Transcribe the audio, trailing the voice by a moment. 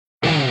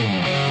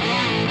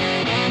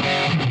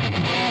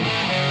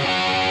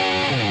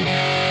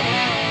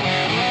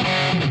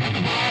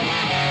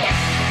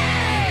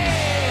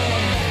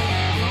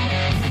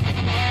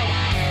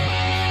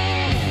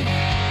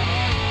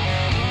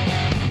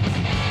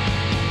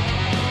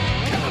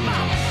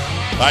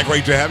Hi,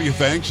 great to have you.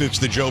 Thanks. It's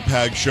the Joe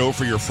Pag Show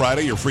for your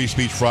Friday, your Free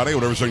Speech Friday.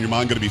 Whatever's on your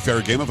mind, going to be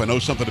fair game. If I know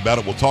something about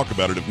it, we'll talk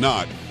about it. If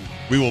not,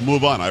 we will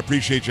move on. I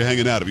appreciate you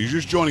hanging out. If you're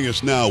just joining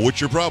us now,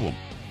 what's your problem?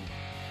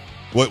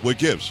 What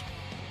gives?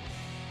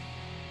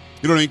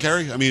 You know what I mean,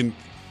 Carrie? I mean,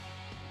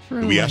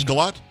 do we ask a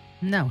lot?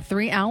 No,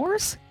 3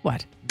 hours?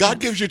 What? God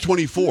gives you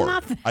 24.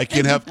 Nothing. I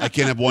can't have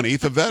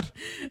 1/8 of that.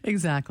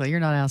 Exactly. You're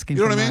not asking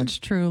You know for what I mean?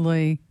 much.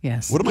 Truly,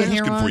 yes. What am I Get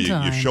here asking for on you?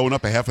 time. You're showing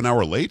up a half an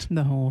hour late?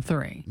 The whole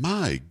 3.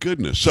 My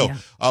goodness. So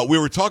we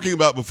were talking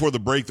about before the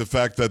break the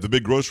fact that the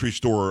big grocery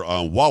store,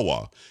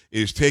 Wawa,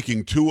 is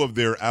taking 2 of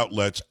their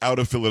outlets out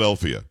of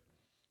Philadelphia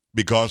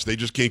because they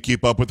just can't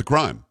keep up with the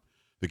crime.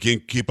 They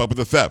can't keep up with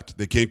the theft.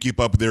 They can't keep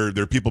up with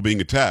their people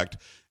being attacked.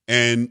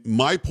 And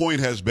my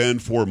point has been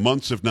for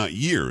months, if not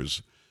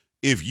years,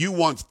 if you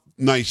want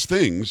nice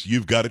things,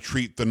 you've got to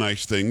treat the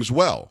nice things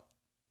well.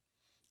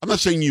 I'm not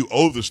saying you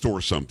owe the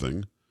store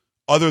something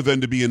other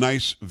than to be a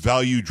nice,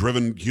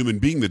 value-driven human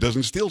being that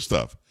doesn't steal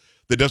stuff,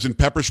 that doesn't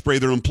pepper spray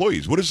their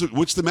employees.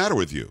 What's the matter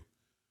with you?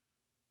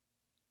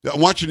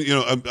 I'm watching,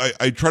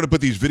 I try to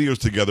put these videos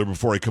together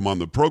before I come on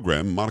the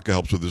program. Monica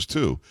helps with this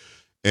too.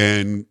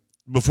 And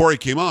before I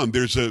came on,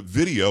 there's a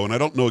video, and I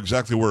don't know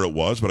exactly where it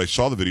was, but I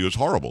saw the video. It's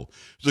horrible.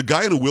 There's a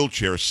guy in a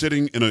wheelchair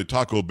sitting in a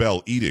Taco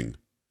Bell eating.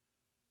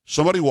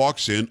 Somebody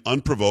walks in,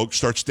 unprovoked,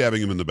 starts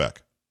stabbing him in the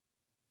back.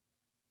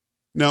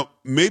 Now,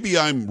 maybe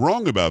I'm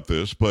wrong about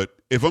this, but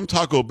if I'm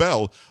Taco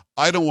Bell,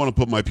 I don't want to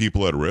put my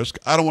people at risk.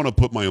 I don't want to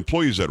put my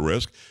employees at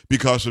risk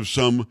because of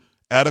some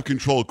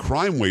out-of-control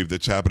crime wave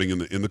that's happening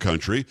in the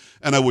country,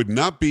 and I would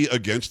not be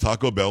against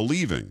Taco Bell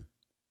leaving.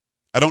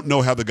 I don't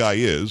know how the guy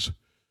is,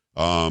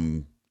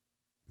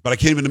 but I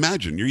can't even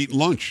imagine. You're eating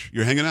lunch.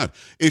 You're hanging out.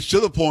 It's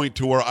to the point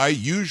to where I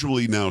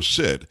usually now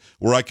sit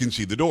where I can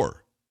see the door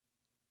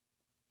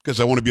because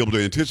I want to be able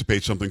to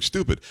anticipate something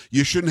stupid.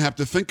 You shouldn't have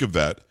to think of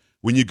that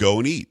when you go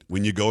and eat,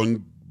 when you go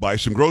and buy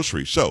some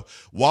groceries. So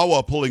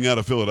Wawa pulling out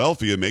of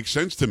Philadelphia makes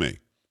sense to me.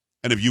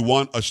 And if you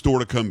want a store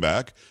to come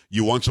back,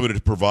 you want somebody to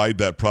provide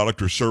that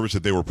product or service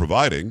that they were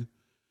providing,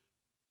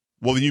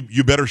 well, then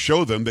you better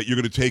show them that you're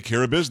going to take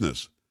care of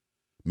business.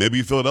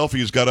 Maybe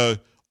Philadelphia's got to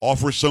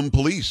offer some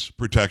police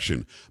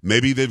protection.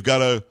 Maybe they've got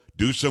to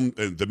do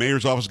the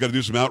mayor's office got to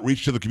do some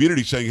outreach to the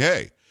community saying,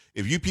 hey,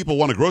 if you people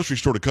want a grocery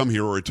store to come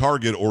here or a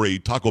Target or a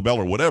Taco Bell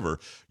or whatever,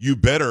 you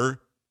better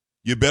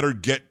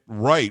get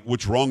right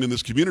what's wrong in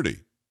this community.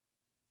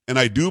 And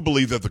I do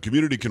believe that the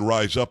community can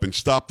rise up and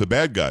stop the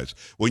bad guys.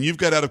 When you've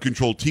got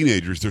out-of-control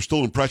teenagers, they're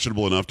still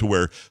impressionable enough to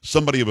where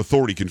somebody of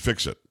authority can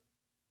fix it.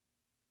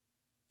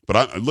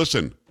 But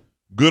listen,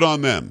 good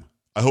on them.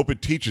 I hope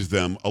it teaches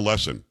them a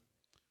lesson.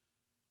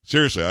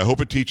 Seriously, I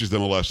hope it teaches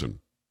them a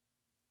lesson.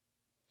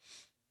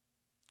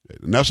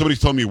 Now somebody's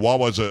telling me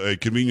Wawa's a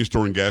convenience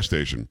store and gas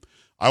station.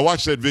 I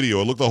watched that video.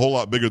 It looked a whole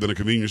lot bigger than a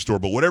convenience store,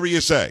 but whatever you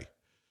say,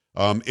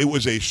 it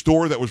was a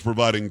store that was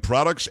providing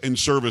products and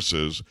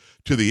services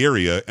to the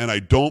area, and I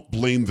don't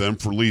blame them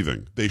for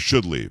leaving. They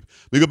should leave.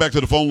 Let me go back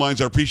to the phone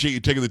lines. I appreciate you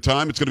taking the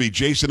time. It's going to be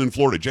Jason in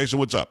Florida. Jason,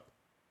 what's up?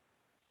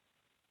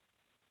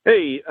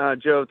 Hey,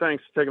 Joe,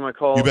 thanks for taking my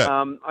call. You bet.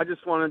 I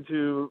just wanted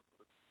to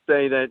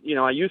say that,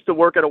 I used to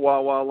work at a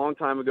Wawa a long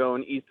time ago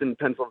in Easton,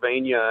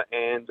 Pennsylvania,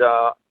 and,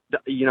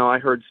 I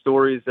heard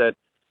stories that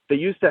they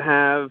used to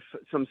have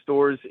some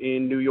stores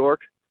in New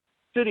York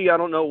City. I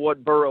don't know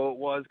what borough it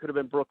was. Could have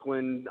been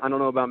Brooklyn. I don't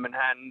know about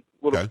Manhattan.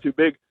 A little bit too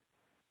big.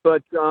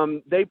 But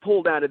they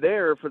pulled out of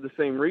there for the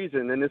same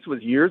reason, and this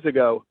was years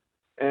ago.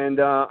 And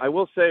I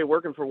will say,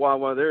 working for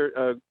Wawa,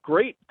 they're a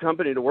great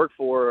company to work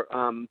for.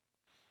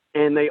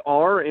 And they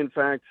are, in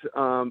fact,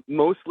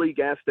 mostly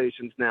gas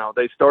stations now.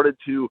 They started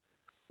to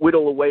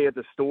whittle away at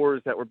the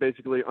stores that were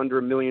basically under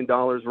 $1 million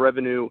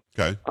revenue.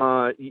 Okay.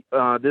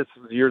 This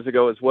was years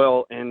ago as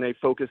well, and they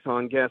focused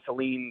on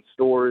gasoline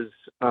stores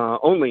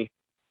only.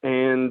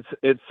 And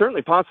it's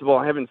certainly possible.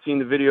 I haven't seen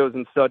the videos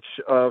and such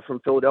from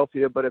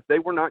Philadelphia, but if they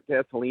were not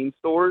gasoline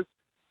stores,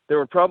 they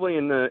were probably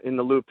in the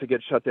loop to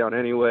get shut down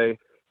anyway.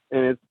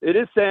 And it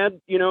is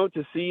sad,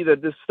 to see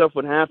that this stuff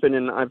would happen.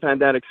 And I've had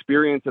that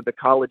experience at the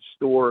college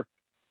store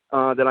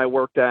that I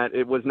worked at.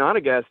 It was not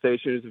a gas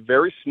station. It was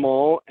very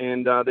small,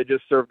 and they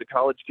just served the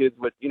college kids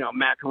with,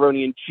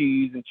 macaroni and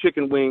cheese and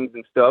chicken wings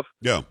and stuff.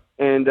 Yeah.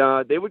 And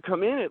they would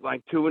come in at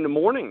like 2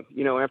 a.m,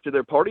 after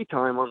their party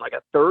time on like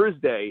a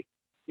Thursday,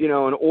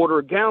 and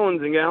order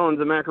gallons and gallons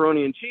of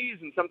macaroni and cheese.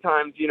 And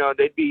sometimes,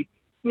 they'd be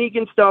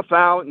sneaking stuff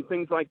out and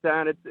things like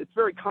that. It's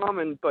very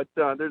common, but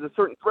there's a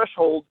certain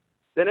threshold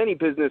that any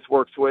business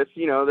works with.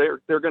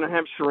 They're going to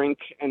have shrink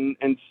and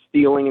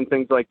stealing and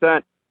things like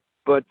that.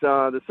 But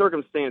the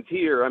circumstance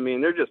here,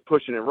 they're just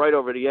pushing it right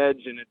over the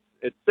edge, and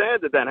it's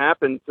sad that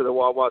happened to the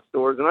Wawa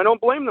stores, and I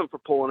don't blame them for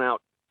pulling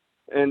out.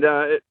 And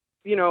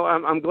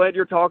I'm glad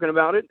you're talking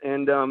about it.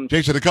 And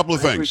Jason, a couple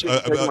of things.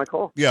 My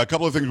call. Yeah, a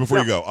couple of things before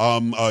you go.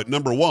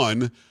 Number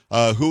one,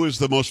 who is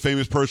the most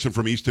famous person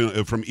from Easton,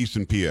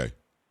 PA?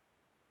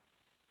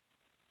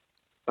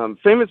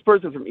 Famous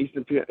person from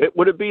Easton, PA.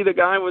 Would it be the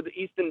guy with the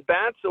Easton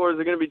Bats, or is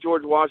it going to be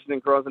George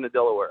Washington crossing the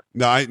Delaware?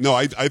 No, I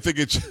think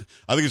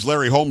it's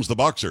Larry Holmes, the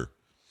boxer.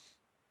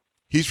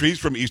 He's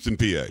from Easton,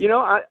 PA. You know,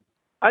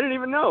 I didn't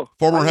even know.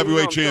 Former I didn't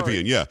heavyweight know, I'm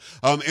champion, yeah.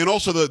 And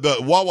also the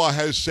Wawa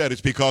has said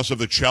it's because of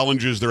the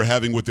challenges they're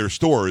having with their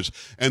stores,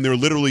 and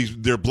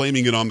they're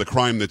blaming it on the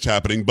crime that's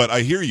happening. But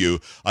I hear you.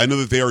 I know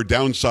that they are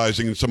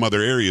downsizing in some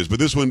other areas, but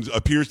this one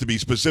appears to be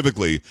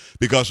specifically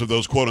because of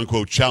those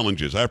quote-unquote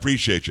challenges. I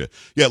appreciate you.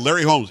 Yeah,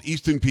 Larry Holmes,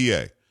 Easton,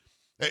 PA.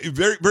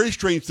 Very, very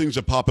strange things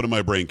that pop into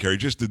my brain, Carrie.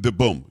 Just the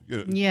boom.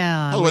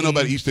 Yeah. How do I know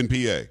about Easton,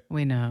 PA?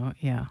 We know,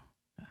 yeah.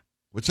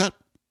 What's that?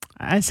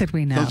 I said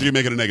we know. Sounds like you're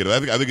making a negative.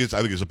 I think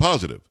it's a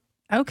positive.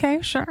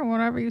 Okay, sure.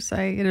 Whatever you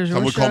say. It is your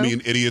Some would show. call me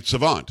an idiot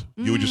savant.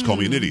 You would just call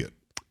me an idiot.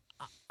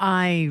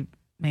 I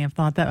may have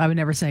thought that. I would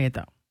never say it,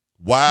 though.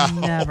 Wow.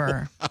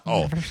 Never.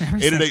 Oh. Never say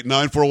it.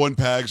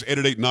 888-941-PAGS,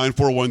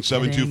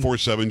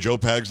 888-941-7247,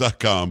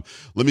 joepags.com.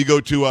 Let me go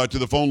to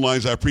the phone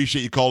lines. I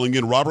appreciate you calling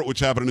in. Robert, what's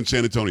happening in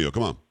San Antonio?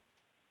 Come on.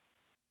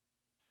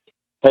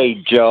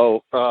 Hey,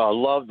 Joe.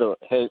 Love the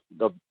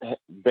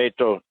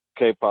Beto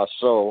Que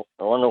Paso.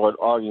 I wonder what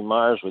Augie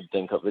Myers would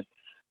think of it.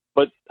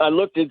 But I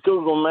looked at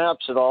Google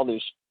Maps at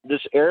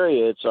this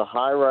area. It's a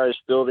high-rise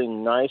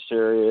building, nice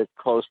area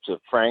close to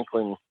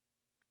Franklin,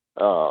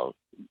 the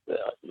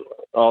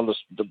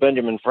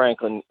Benjamin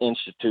Franklin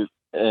Institute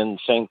and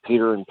St.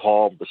 Peter and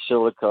Paul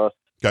Basilica.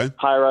 Okay.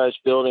 High-rise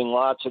building,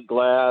 lots of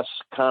glass,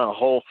 kind of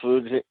Whole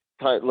Foods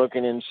type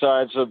looking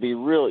inside, so it'd be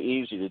real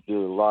easy to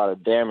do a lot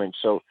of damage.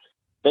 So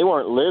they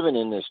weren't living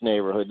in this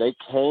neighborhood. They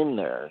came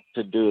there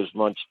to do as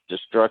much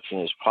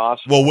destruction as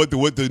possible. Well,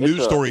 what the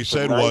news story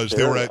said nice was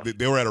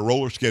they were at a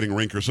roller skating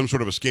rink or some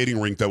sort of a skating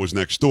rink that was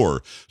next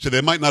door. So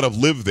they might not have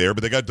lived there,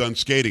 but they got done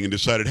skating and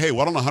decided, hey,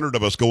 why don't 100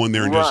 of us go in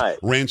there and just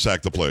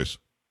ransack the place?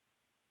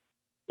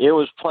 It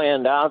was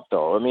planned out,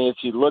 though. I mean, if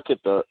you look at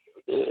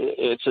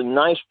it's a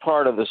nice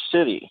part of the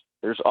city.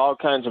 There's all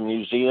kinds of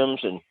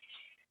museums, and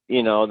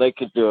they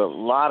could do a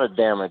lot of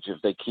damage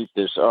if they keep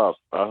this up.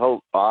 I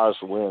hope Oz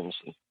wins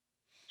and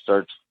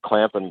starts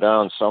clamping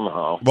down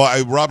somehow.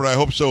 Well, Robert, I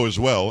hope so as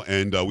well,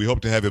 and we hope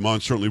to have him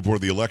on certainly before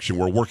the election.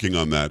 We're working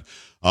on that.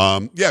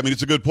 Yeah, I mean,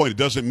 it's a good point. It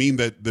doesn't mean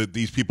that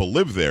these people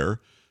live there,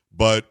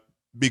 but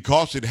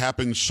because it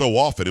happens so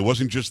often, it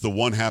wasn't just the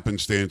one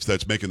happenstance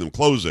that's making them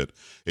close it.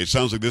 It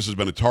sounds like this has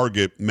been a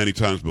target many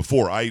times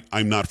before.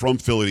 I'm not from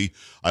Philly.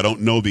 I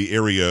don't know the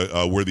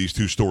area where these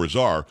two stores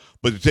are,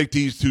 but to take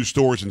these two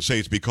stores and say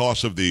it's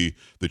because of the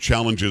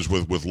challenges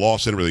with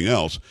loss and everything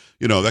else,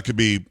 that could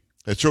be.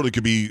 It certainly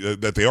could be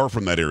that they are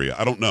from that area.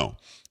 I don't know.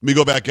 Let me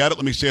go back at it.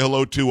 Let me say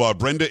hello to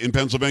Brenda in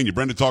Pennsylvania.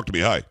 Brenda, talk to me.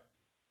 Hi.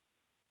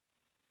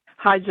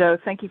 Hi, Joe.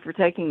 Thank you for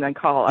taking my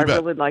call. I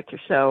really like your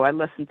show. I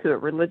listen to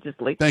it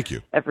religiously. Thank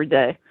you. Every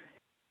day.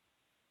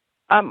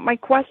 My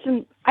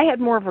question, I had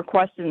more of a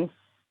question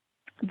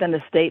than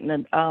a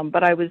statement,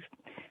 but I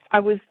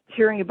was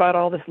hearing about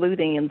all this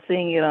looting and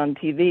seeing it on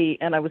TV,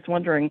 and I was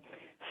wondering,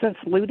 since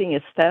looting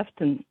is theft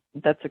and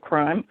that's a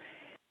crime,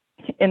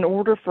 in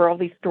order for all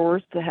these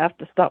stores to have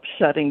to stop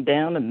shutting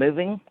down and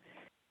moving,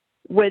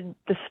 would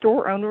the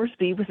store owners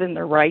be within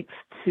their rights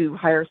to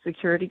hire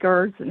security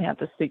guards and have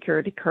the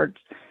security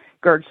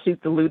guards shoot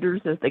the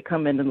looters as they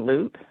come in and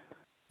loot?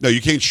 No,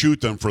 you can't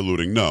shoot them for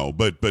looting, no,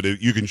 but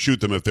you can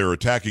shoot them if they're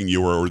attacking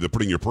you or they're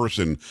putting your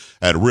person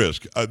at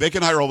risk. They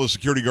can hire all the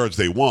security guards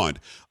they want.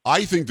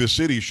 I think the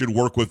city should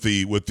work with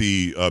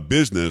the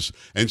business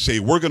and say,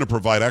 we're going to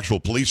provide actual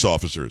police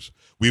officers.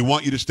 We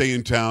want you to stay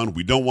in town.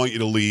 We don't want you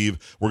to leave.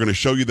 We're going to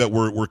show you that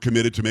we're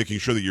committed to making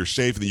sure that you're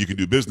safe and that you can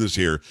do business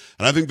here.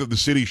 And I think that the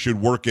city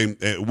should work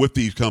with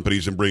these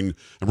companies and bring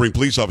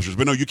police officers.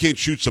 But no, you can't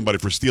shoot somebody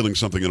for stealing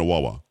something in a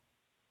Wawa.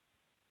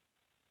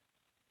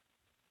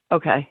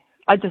 Okay.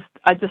 I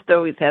just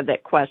always had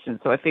that question,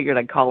 so I figured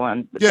I'd call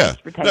on. Yeah,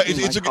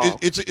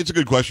 it's a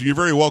good question. You're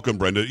very welcome,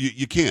 Brenda.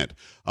 You can't.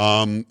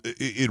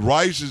 It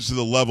rises to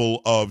the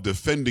level of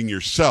defending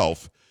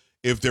yourself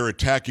if they're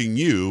attacking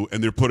you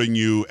and they're putting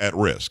you at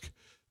risk.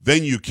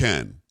 Then you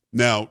can.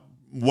 Now,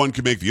 one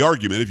can make the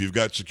argument if you've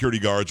got security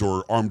guards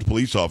or armed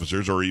police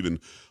officers or even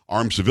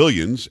armed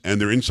civilians and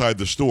they're inside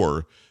the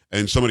store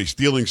and somebody's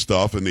stealing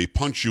stuff and they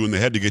punch you in the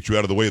head to get you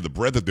out of the way of the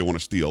bread that they want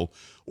to steal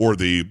or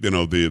the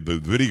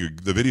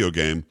video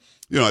game,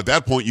 at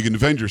that point you can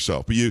defend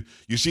yourself. But you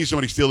see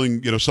somebody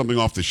stealing, something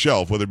off the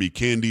shelf, whether it be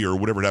candy or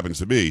whatever it happens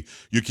to be,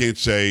 you can't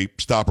say,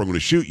 stop or I'm going to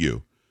shoot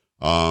you.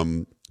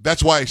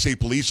 That's why I say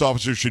police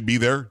officers should be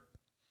there.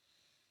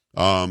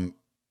 The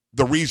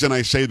reason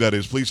I say that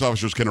is police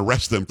officers can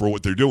arrest them for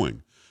what they're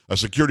doing. A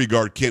security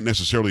guard can't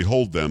necessarily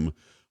hold them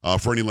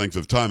for any length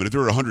of time. And if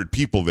there are 100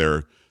 people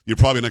there, you're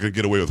probably not going to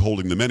get away with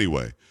holding them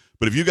anyway.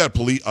 But if you got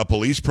a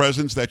police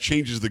presence, that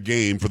changes the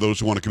game for those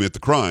who want to commit the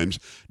crimes.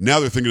 Now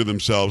they're thinking to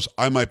themselves,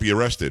 I might be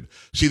arrested.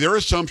 See, their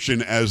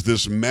assumption as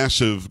this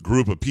massive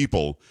group of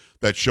people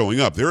that's showing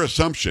up, their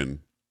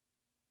assumption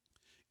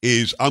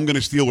is I'm going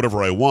to steal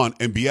whatever I want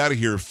and be out of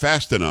here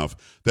fast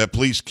enough that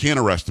police can't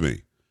arrest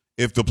me.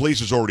 If the police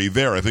is already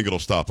there, I think it'll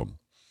stop them.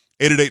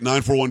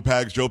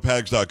 888-941-PAGS,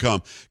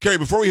 joepags.com. Carrie,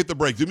 before we hit the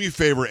break, do me a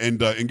favor and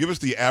give us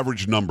the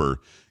average number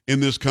in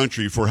this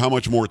country for how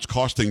much more it's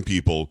costing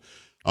people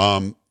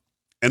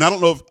And I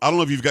don't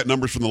know if you've got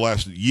numbers from the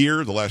last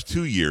year, the last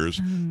 2 years,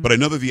 but I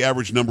know that the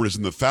average number is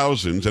in the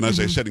thousands. And as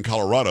I said, in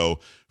Colorado,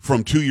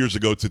 from 2 years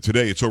ago to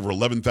today, it's over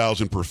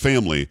 11,000 per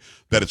family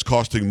that it's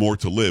costing more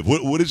to live.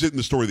 What is it in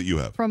the story that you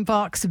have? From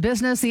Fox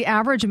Business, the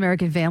average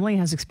American family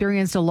has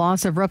experienced a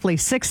loss of roughly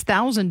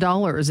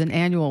 $6,000 in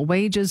annual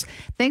wages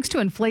thanks to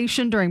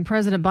inflation during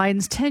President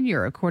Biden's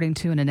tenure, according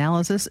to an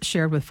analysis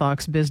shared with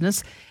Fox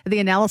Business. The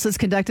analysis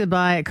conducted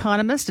by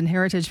economist and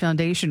Heritage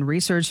Foundation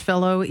research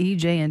fellow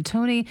E.J.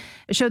 Antoni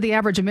showed the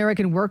average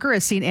American worker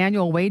has seen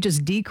annual wages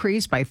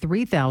decrease by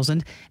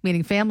 $3,000,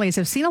 meaning families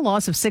have seen a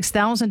loss of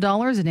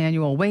 $6,000 in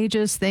annual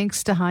wages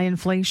thanks to high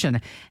inflation.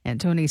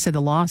 Antoni said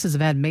the losses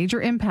have had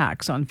major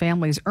impacts on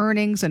families'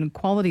 earnings and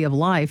quality of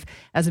life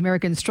as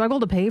Americans struggle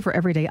to pay for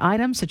everyday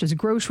items such as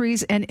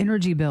groceries and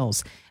energy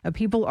bills.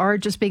 People are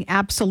just being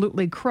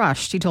absolutely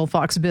crushed, he told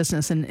Fox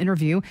Business in an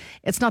interview.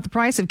 It's not the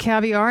price of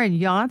caviar and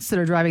yachts that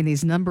are driving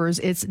these numbers.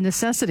 It's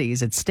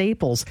necessities, it's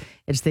staples.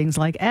 It's things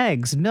like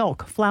eggs,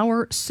 milk,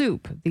 flour,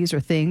 soup. These are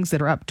things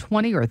that are up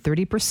 20 or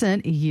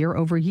 30% year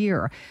over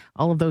year.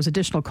 All of those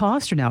additional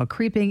costs are now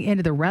creeping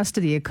into the rest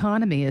of the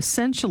economy,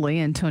 essentially,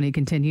 and Tony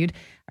continued,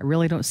 I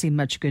really don't see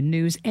much good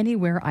news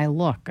anywhere I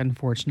look,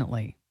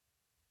 unfortunately.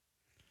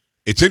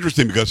 It's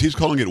interesting because he's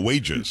calling it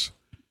wages.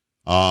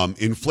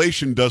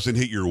 Inflation doesn't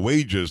hit your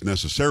wages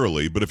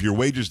necessarily, but if your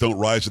wages don't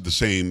rise at the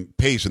same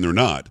pace, and they're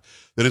not,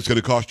 then it's going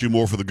to cost you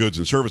more for the goods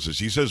and services.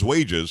 He says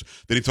wages,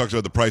 then he talks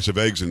about the price of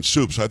eggs and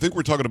soup. So I think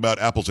we're talking about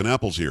apples and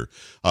apples here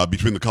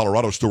between the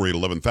Colorado story at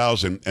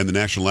 $11,000 and the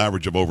national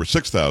average of over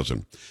 $6,000.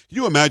 Can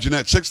you imagine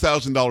that?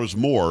 $6,000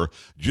 more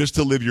just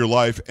to live your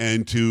life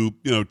and to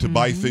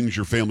buy things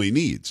your family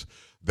needs.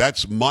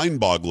 That's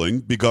mind-boggling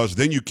because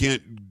then you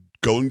can't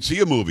go and see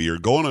a movie or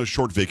go on a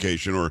short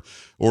vacation or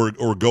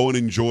go and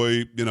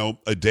enjoy,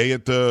 a day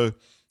at the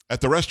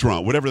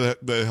restaurant, whatever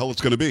the hell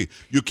it's going to be.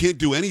 You can't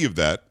do any of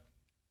that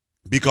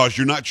because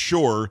you're not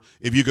sure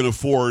if you can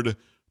afford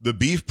the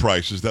beef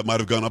prices that might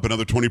have gone up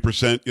another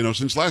 20%,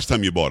 since last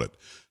time you bought it.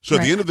 So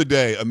at the end of the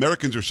day,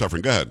 Americans are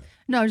suffering. Go ahead.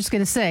 No, I was just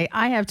going to say,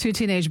 I have 2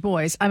 teenage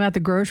boys. I'm at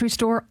the grocery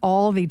store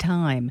all the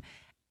time.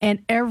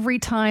 And every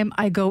time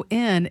I go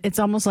in, it's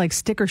almost like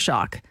sticker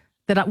shock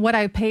that what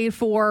I paid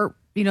for,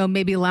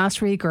 maybe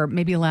last week or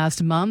maybe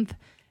last month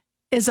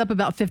is up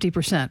about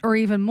 50% or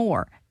even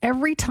more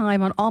every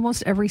time on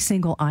almost every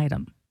single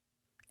item.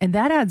 And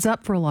that adds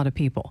up for a lot of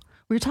people.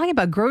 We're talking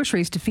about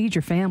groceries to feed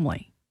your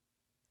family.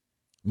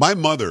 My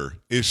mother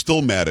is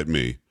still mad at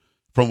me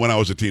from when I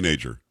was a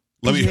teenager.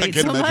 I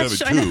can't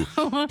imagine having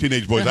 2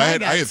 teenage boys. I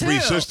had 3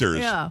 sisters.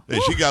 Yeah.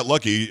 And she got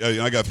lucky.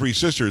 I got 3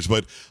 sisters.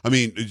 But,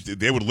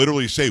 they would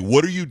literally say,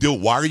 what are you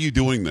doing? Why are you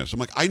doing this? I'm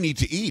like, I need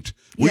to eat.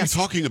 What are you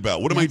talking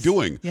about? What am I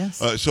doing? Yes.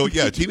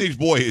 Teenage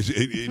boys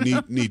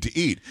need to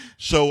eat.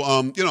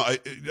 So,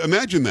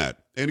 imagine that.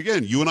 And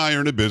again, you and I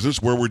are in a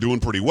business where we're doing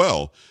pretty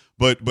well.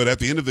 But at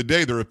the end of the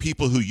day, there are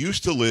people who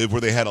used to live where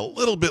they had a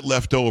little bit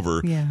left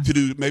over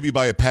to maybe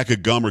buy a pack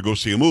of gum or go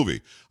see a movie.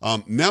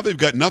 Now they've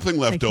got nothing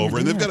left over,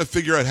 and they've got to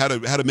figure out how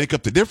to make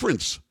up the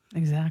difference.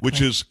 Exactly.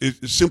 Which is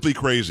simply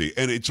crazy.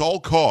 And it's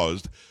all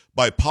caused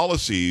by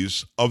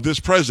policies of this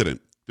president.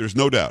 There's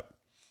no doubt.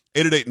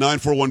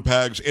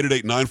 888-941-PAGS,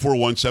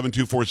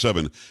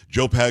 888-941-7247,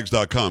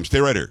 joepags.com. Stay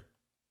right here.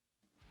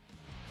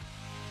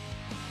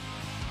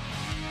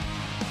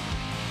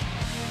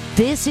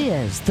 This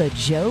is the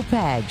Joe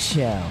Pags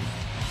Show.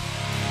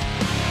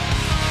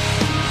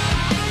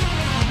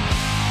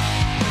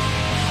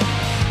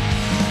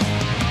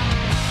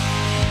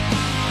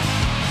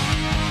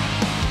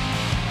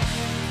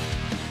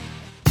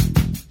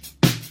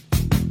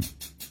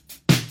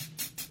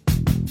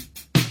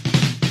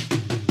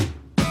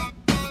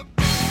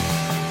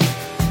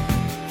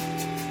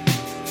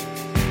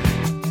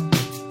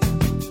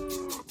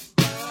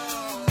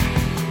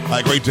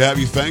 Hi, great to have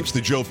you. Thanks.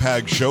 The Joe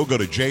Pags Show. Go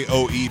to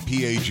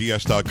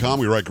joepags.com.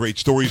 We write great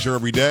stories here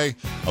every day.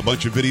 A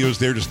bunch of videos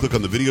there. Just click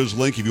on the videos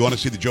link. If you want to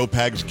see the Joe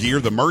Pags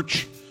gear, the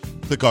merch,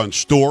 click on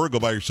store. Go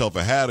buy yourself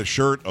a hat, a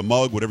shirt, a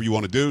mug, whatever you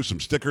want to do, some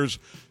stickers.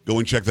 Go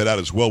and check that out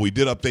as well. We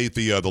did update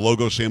the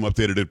logo. Sam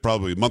updated it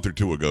probably a month or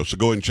 2 ago. So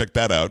go and check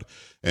that out.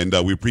 And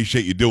we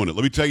appreciate you doing it.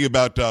 Let me tell you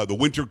about the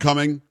winter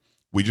coming.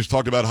 We just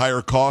talked about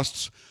higher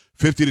costs,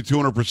 50 to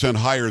 200%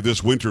 higher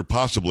this winter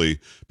possibly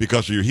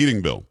because of your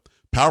heating bill.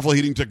 Powerful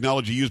heating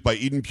technology used by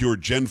Eden Pure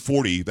Gen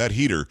 40, that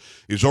heater,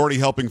 is already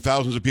helping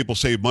thousands of people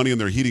save money on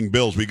their heating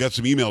bills. We got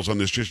some emails on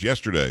this just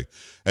yesterday.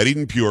 At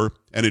Eden Pure,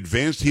 an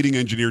advanced heating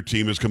engineer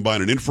team has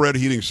combined an infrared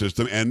heating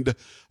system and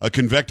a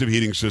convective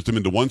heating system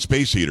into one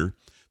space heater.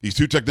 These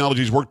 2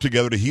 technologies work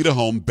together to heat a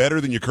home better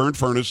than your current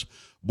furnace,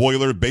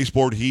 boiler,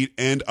 baseboard heat,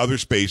 and other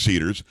space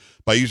heaters.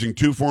 By using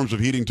 2 forms of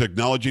heating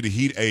technology to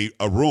heat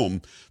a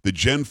room, the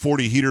Gen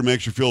 40 heater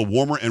makes you feel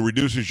warmer and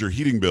reduces your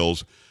heating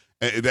bills.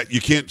 That you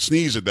can't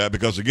sneeze at that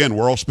because, again,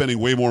 we're all spending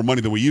way more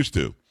money than we used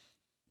to.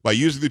 By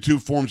using the 2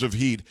 forms of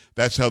heat,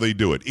 that's how they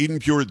do it. Eden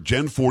Pure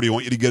Gen 40, I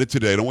want you to get it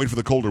today. Don't wait for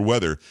the colder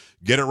weather.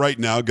 Get it right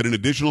now. Get an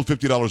additional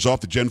 $50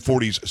 off the Gen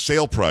 40's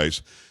sale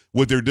price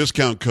with their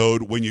discount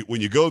code. When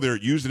you go there,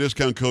 use the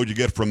discount code you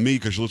get from me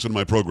because you listen to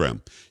my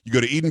program. You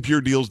go to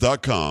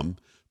EdenPureDeals.com,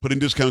 put in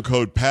discount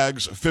code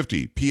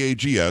PAGS50,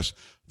 P-A-G-S,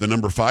 the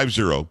number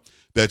 50.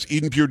 That's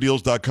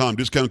EdenPureDeals.com,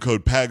 discount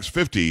code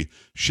PAGS50.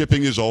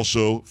 Shipping is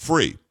also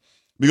free.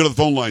 We go to the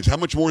phone lines. How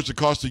much more is it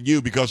costing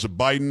you because of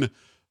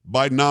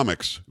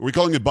Bidenomics? Are we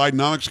calling it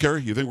Bidenomics,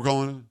 Carrie? You think we're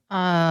calling it?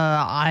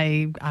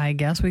 I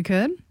guess we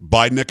could.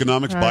 Biden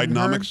economics, I've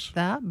Bidenomics? heard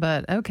that,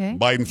 but okay.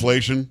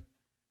 Bidenflation?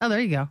 Oh,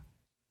 there you go.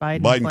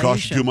 Biden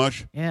cost you too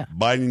much? Yeah.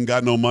 Biden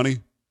got no money?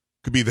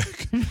 Could be that.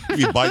 Could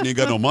be Biden ain't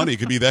got no money. It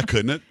could be that,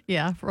 couldn't it?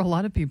 Yeah, for a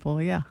lot of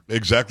people, yeah.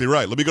 Exactly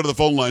right. Let me go to the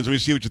phone lines. Let me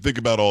see what you think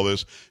about all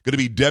this. Going to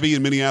be Debbie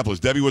in Minneapolis.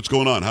 Debbie, what's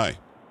going on? Hi.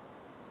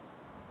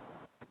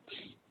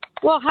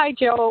 Well, hi,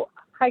 Joe.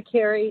 Hi,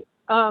 Carrie.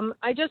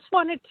 I just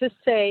wanted to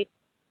say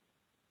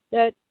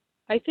that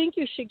I think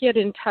you should get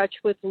in touch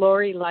with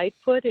Lori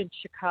Lightfoot in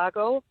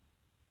Chicago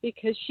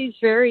because she's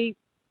very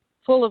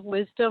full of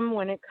wisdom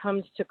when it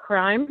comes to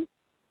crime.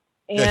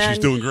 And Yeah, she's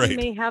doing great. She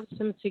may have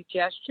some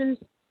suggestions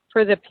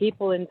for the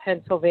people in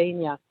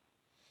Pennsylvania.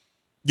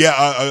 Yeah,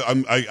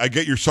 I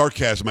get your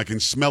sarcasm. I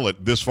can smell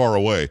it this far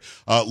away.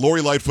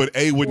 Lori Lightfoot,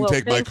 A, wouldn't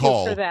take my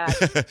call. For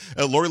that.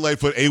 Lori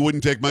Lightfoot, A,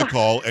 wouldn't take my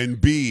call,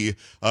 and B,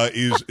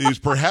 is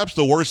perhaps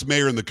the worst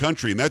mayor in the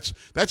country, and that's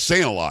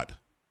saying a lot.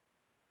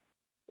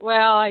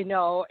 Well, I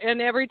know. And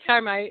every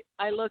time I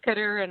look at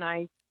her and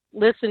I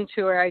listen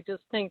to her, I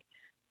just think,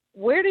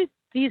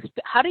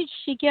 how did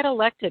she get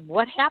elected?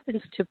 What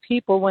happens to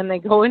people when they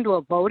go into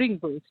a voting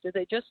booth? Do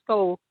they just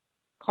go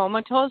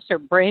comatose or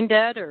brain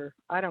dead, or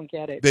I don't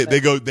get it. They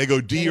go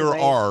D anyway. or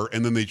R,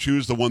 and then they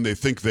choose the one they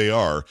think they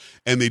are,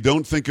 and they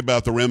don't think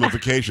about the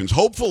ramifications.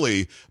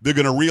 Hopefully, they're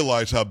going to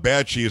realize how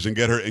bad she is and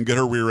get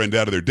her rear end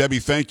out of there. Debbie,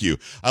 thank you.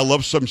 I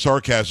love some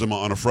sarcasm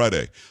on a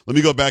Friday. Let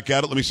me go back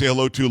at it. Let me say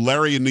hello to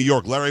Larry in New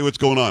York. Larry, what's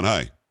going on?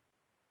 Hi.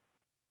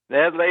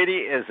 That lady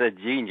is a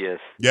genius.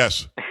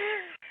 Yes,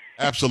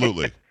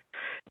 absolutely.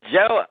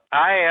 Joe,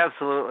 I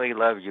absolutely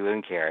love you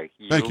and Carrie.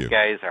 Thank you. You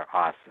guys are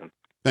awesome.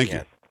 Thank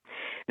you.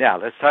 Now,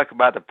 let's talk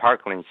about the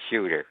Parkland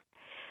shooter.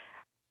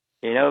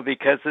 You know,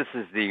 because this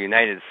is the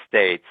United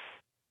States,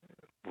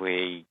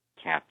 we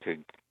have to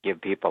give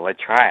people a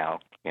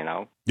trial,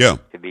 to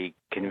be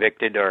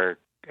convicted or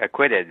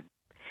acquitted.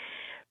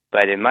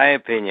 But in my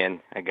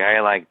opinion, a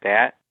guy like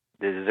that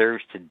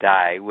deserves to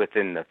die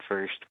within the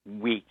first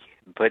week,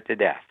 put to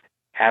death.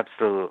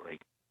 Absolutely.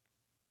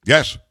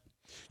 Yes.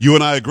 You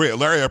and I agree.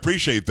 Larry, I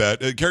appreciate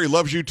that. Carrie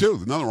loves you, too.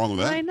 There's nothing wrong with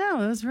that. I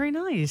know. That was very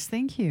nice.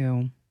 Thank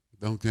you.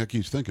 Don't think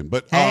he's thinking.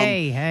 But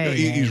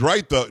he's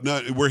right, though.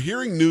 No, we're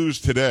hearing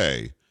news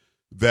today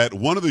that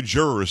one of the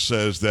jurors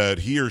says that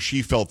he or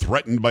she felt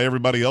threatened by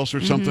everybody else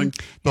or something.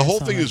 The whole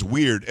thing is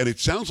weird, and it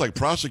sounds like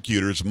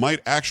prosecutors might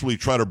actually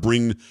try to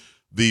bring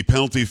the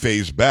penalty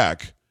phase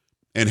back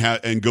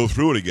and go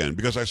through it again.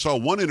 Because I saw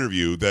one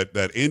interview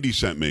that Andy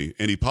sent me,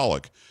 Andy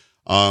Pollack,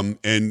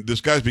 and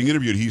this guy's being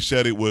interviewed. He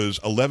said it was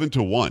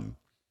 11-1.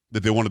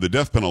 That they wanted the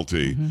death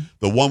penalty. Mm-hmm.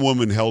 The one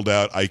woman held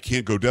out, I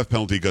can't go death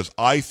penalty because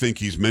I think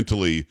he's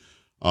mentally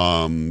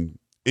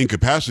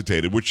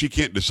incapacitated, which she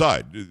can't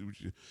decide.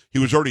 He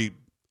was already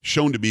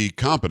shown to be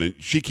competent.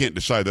 She can't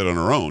decide that on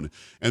her own.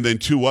 And then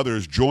two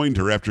others joined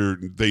her after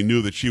they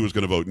knew that she was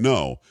going to vote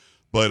no.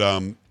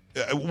 But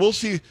we'll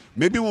see.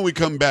 Maybe when we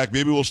come back,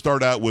 maybe we'll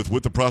start out with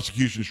what the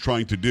prosecution's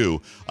trying to do.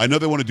 I know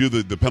they want to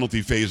do the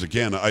penalty phase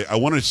again. I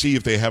want to see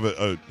if they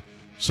have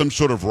some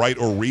sort of right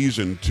or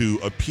reason to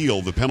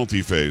appeal the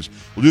penalty phase.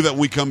 We'll do that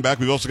when we come back.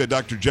 We've also got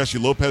Dr. Jesse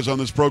Lopez on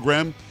this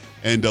program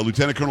and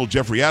Lieutenant Colonel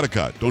Jeffrey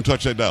Adicott. Don't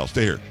touch that dial.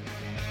 Stay here.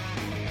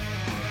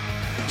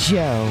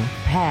 Joe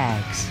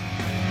Pags.